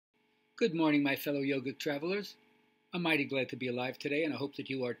Good morning, my fellow yogic travelers. I'm mighty glad to be alive today, and I hope that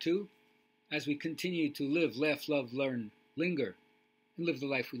you are too, as we continue to live, laugh, love, learn, linger, and live the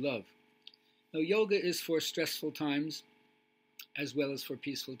life we love. Now, yoga is for stressful times as well as for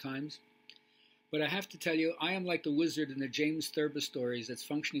peaceful times. But I have to tell you, I am like the wizard in the James Thurber stories that's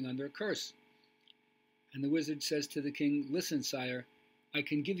functioning under a curse. And the wizard says to the king, "Listen, sire, I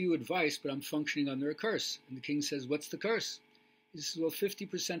can give you advice, but I'm functioning under a curse." And the king says, "What's the curse?" He says, "Well,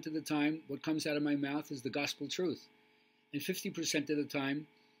 50% of the time, what comes out of my mouth is the gospel truth. And 50% of the time,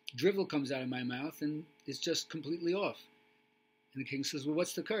 drivel comes out of my mouth and it's just completely off." And the king says, "Well,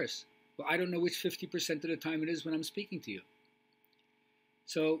 what's the curse?" "Well, I don't know which 50% of the time it is when I'm speaking to you."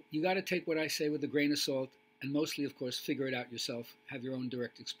 So you got to take what I say with a grain of salt and mostly, of course, figure it out yourself, have your own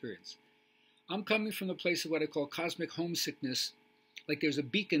direct experience. I'm coming from the place of what I call cosmic homesickness, like there's a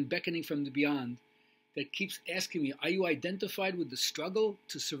beacon beckoning from the beyond that keeps asking me, are you identified with the struggle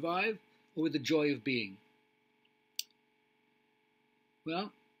to survive or with the joy of being?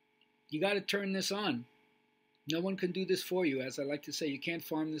 Well, you got to turn this on. No one can do this for you. As I like to say, you can't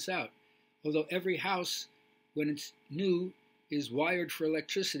farm this out. Although every house, when it's new, is wired for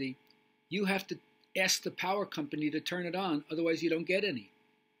electricity, you have to ask the power company to turn it on, otherwise you don't get any.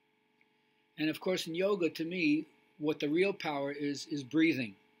 And of course in yoga, to me, what the real power is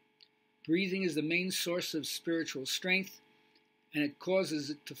breathing. Breathing is the main source of spiritual strength, and it causes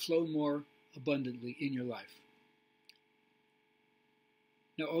it to flow more abundantly in your life.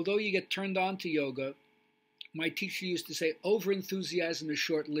 Now, although you get turned on to yoga, my teacher used to say, over-enthusiasm is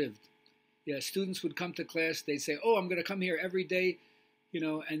short-lived. Yeah, students would come to class, they'd say, "Oh, I'm going to come here every day,"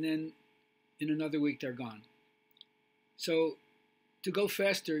 and then in another week they're gone. So to go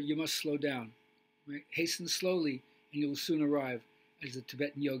faster, you must slow down. Right? Hasten slowly, and you will soon arrive, as the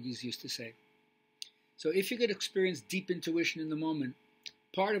Tibetan yogis used to say. So if you could experience deep intuition in the moment,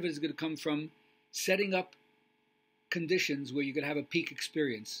 part of it is going to come from setting up conditions where you could have a peak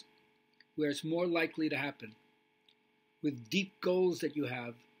experience, where it's more likely to happen, with deep goals that you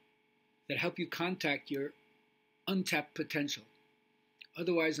have that help you contact your untapped potential.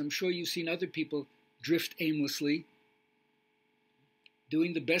 Otherwise, I'm sure you've seen other people drift aimlessly,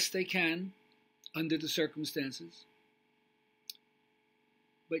 doing the best they can under the circumstances.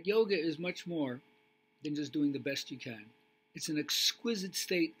 But yoga is much more than just doing the best you can. It's an exquisite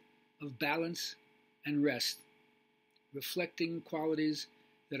state of balance and rest, reflecting qualities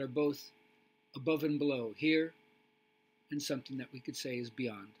that are both above and below, here and something that we could say is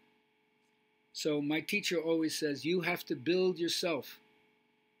beyond. So my teacher always says, you have to build yourself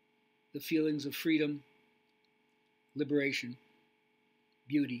the feelings of freedom, liberation,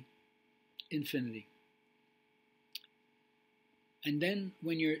 beauty, infinity. And then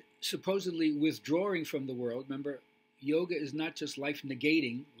when you're supposedly withdrawing from the world, remember, yoga is not just life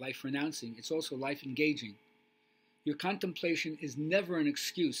negating, life renouncing, it's also life engaging. Your contemplation is never an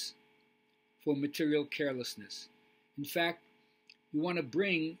excuse for material carelessness. In fact, you want to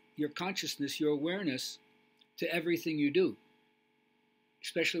bring your consciousness, your awareness, to everything you do,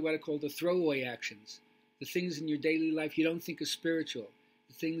 especially what I call the throwaway actions, the things in your daily life you don't think are spiritual,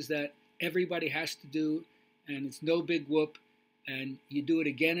 the things that everybody has to do, and it's no big whoop, and you do it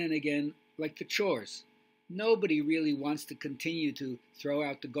again and again, like the chores. Nobody really wants to continue to throw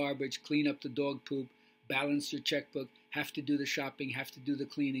out the garbage, clean up the dog poop, balance your checkbook, have to do the shopping, have to do the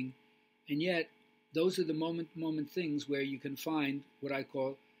cleaning, and yet those are the moment things where you can find what I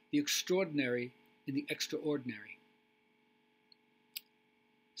call the extraordinary in the extraordinary.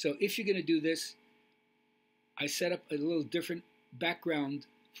 So if you're going to do this, I set up a little different background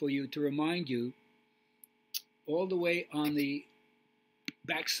for you to remind you. All the way on the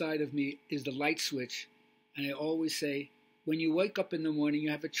backside of me is the light switch, and I always say, when you wake up in the morning,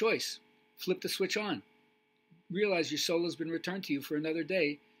 you have a choice. Flip the switch on. Realize your soul has been returned to you for another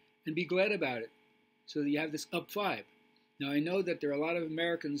day, and be glad about it, so that you have this up vibe. Now, I know that there are a lot of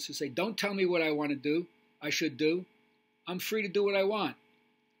Americans who say, don't tell me what I want to do, I should do. I'm free to do what I want.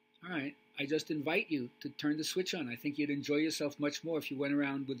 All right, I just invite you to turn the switch on. I think you'd enjoy yourself much more if you went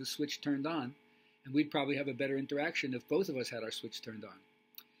around with the switch turned on, and we'd probably have a better interaction if both of us had our switch turned on.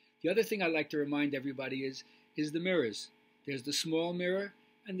 The other thing I like to remind everybody is the mirrors. There's the small mirror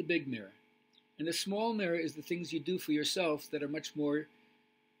and the big mirror. And the small mirror is the things you do for yourself that are much more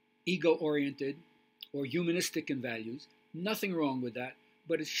ego-oriented or humanistic in values. Nothing wrong with that,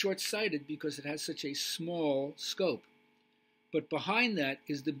 but it's short-sighted because it has such a small scope. But behind that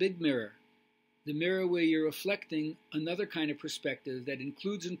is the big mirror, the mirror where you're reflecting another kind of perspective that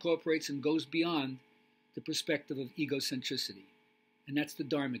includes, incorporates, and goes beyond the perspective of egocentricity. And that's the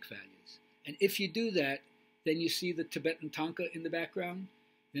dharmic values. And if you do that, then you see the Tibetan tanka in the background.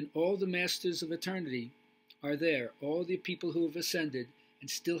 then all the masters of eternity are there, all the people who have ascended and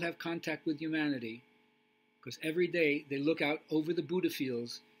still have contact with humanity, because every day they look out over the Buddha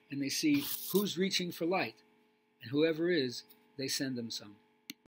fields and they see who's reaching for light, and whoever is, they send them some.